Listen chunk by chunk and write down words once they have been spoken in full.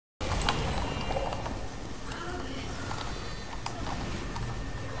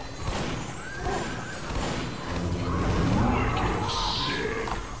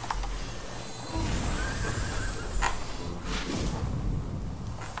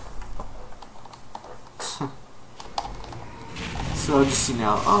So just see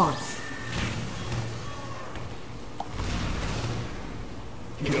now. Oh.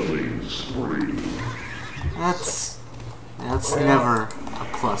 Killing spree. That's never a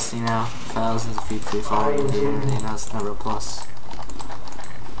plus, you know. Thousands of people following here, you know, it's never a plus.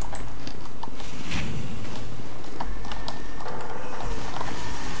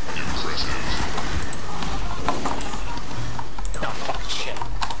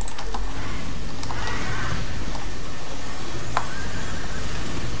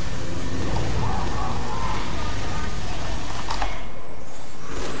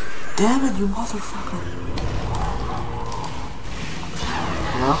 Damn it, you motherfucker!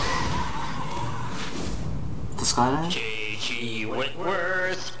 Hello? The skydive? J.G.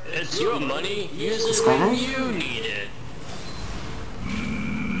 Whitworth, it's your money. Use it skydive? when you need it.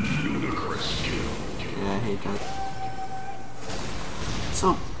 Yeah, I hate that.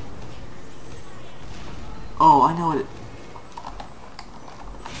 So... Oh, I know what it...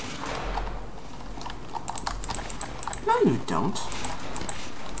 No, you don't.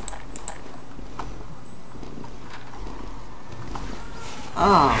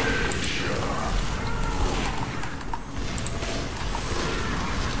 Oh.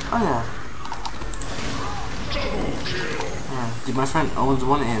 Oh yeah. Yeah. Dude, my friend owns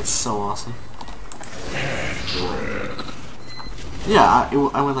one and it's so awesome. Yeah,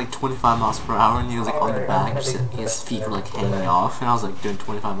 I went like 25 miles per hour and he was like on the back, just, his feet were like hanging off, and I was like doing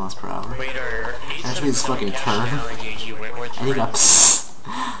 25 miles per hour. And I just made this fucking turn, and he got psst.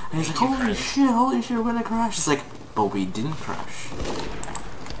 And he's like, holy shit, we're gonna crash. It's like, but we didn't crash.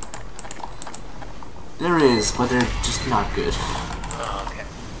 There is, but they're just not good. Oh, okay.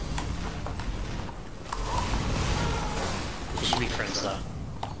 You should be friends though.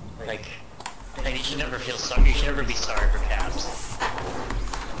 Like you should never feel sorry. You should never be sorry for Caps.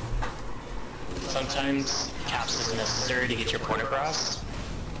 Sometimes Caps is necessary to get your point across.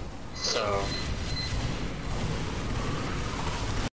 So